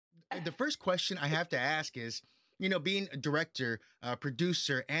The first question I have to ask is, being a director,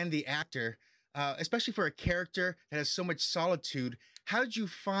 producer, and the actor, especially for a character that has so much solitude, how did you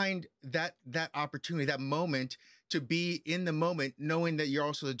find that opportunity, that moment to be in the moment, knowing that you're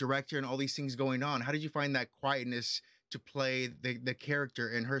also the director and all these things going on? How did you find that quietness to play the character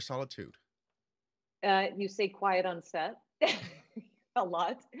in her solitude? You say quiet on set a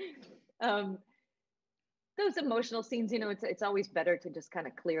lot. Um, those emotional scenes, it's always better to just kind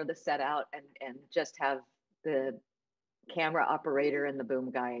of clear the set out and just have the camera operator and the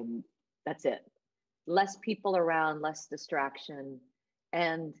boom guy, and that's it. Less people around, less distraction,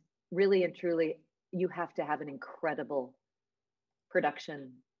 and really and truly, you have to have an incredible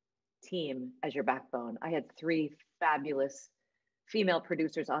production team as your backbone. I had three fabulous female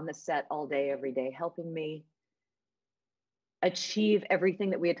producers on the set all day, every day, helping me achieve everything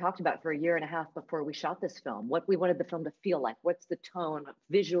that we had talked about for a year and a half before we shot this film. What we wanted the film to feel like, what's the tone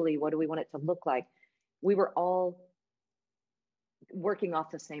visually, what do we want it to look like? We were all working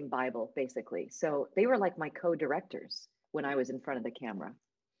off the same Bible, basically. So they were like my co-directors when I was in front of the camera.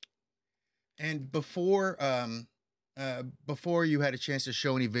 And before you had a chance to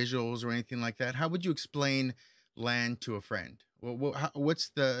show any visuals or anything like that, how would you explain Land to a friend? What's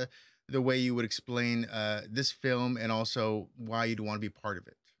the way you would explain this film and also why you'd want to be part of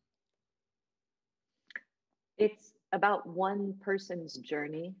it? It's about one person's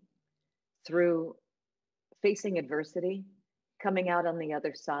journey through facing adversity, coming out on the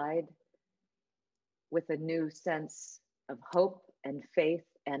other side with a new sense of hope and faith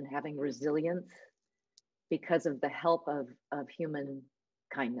and having resilience because of the help of human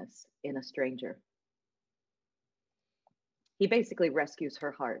kindness in a stranger. He basically rescues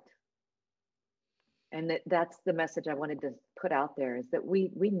her heart. And that's the message I wanted to put out there, is that we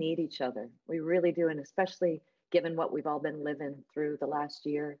need each other. We really do. And especially given what we've all been living through the last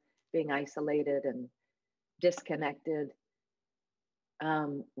year, being isolated and disconnected,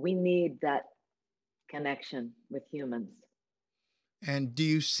 we need that connection with humans. And do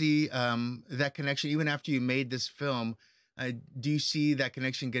you see that connection even after you made this film? Do you see that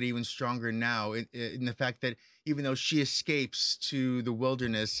connection get even stronger now in the fact that even though she escapes to the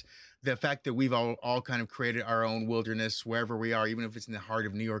wilderness, the fact that we've all kind of created our own wilderness wherever we are, even if it's in the heart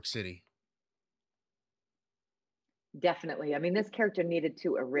of New York City? Definitely. I mean, this character needed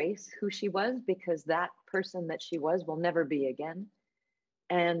to erase who she was because that person that she was will never be again.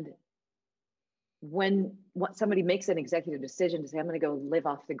 And when somebody makes an executive decision to say, I'm going to go live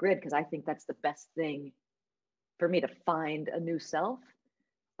off the grid because I think that's the best thing for me to find a new self.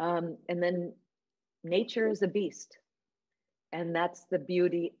 And then nature is a beast. And that's the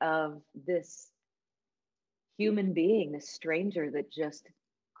beauty of this human being, this stranger that just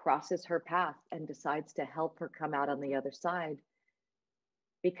crosses her path and decides to help her come out on the other side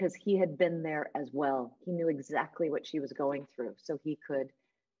because he had been there as well. He knew exactly what she was going through. So he could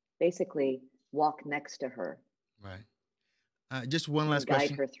basically walk next to her. Right. Just one and last guide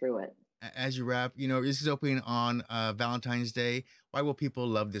question her through it. as you wrap. This is opening on Valentine's Day. Why will people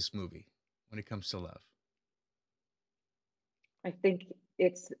love this movie when it comes to love? I think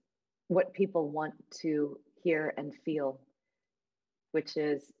it's what people want to hear and feel, which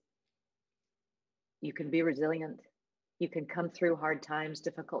is you can be resilient, you can come through hard times,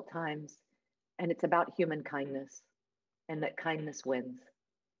 difficult times, and it's about human kindness and that kindness wins.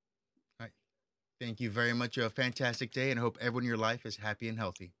 All right. Thank you very much. You have a fantastic day, and I hope everyone in your life is happy and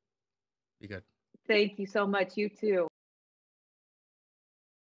healthy. Be good. Thank you so much. You too.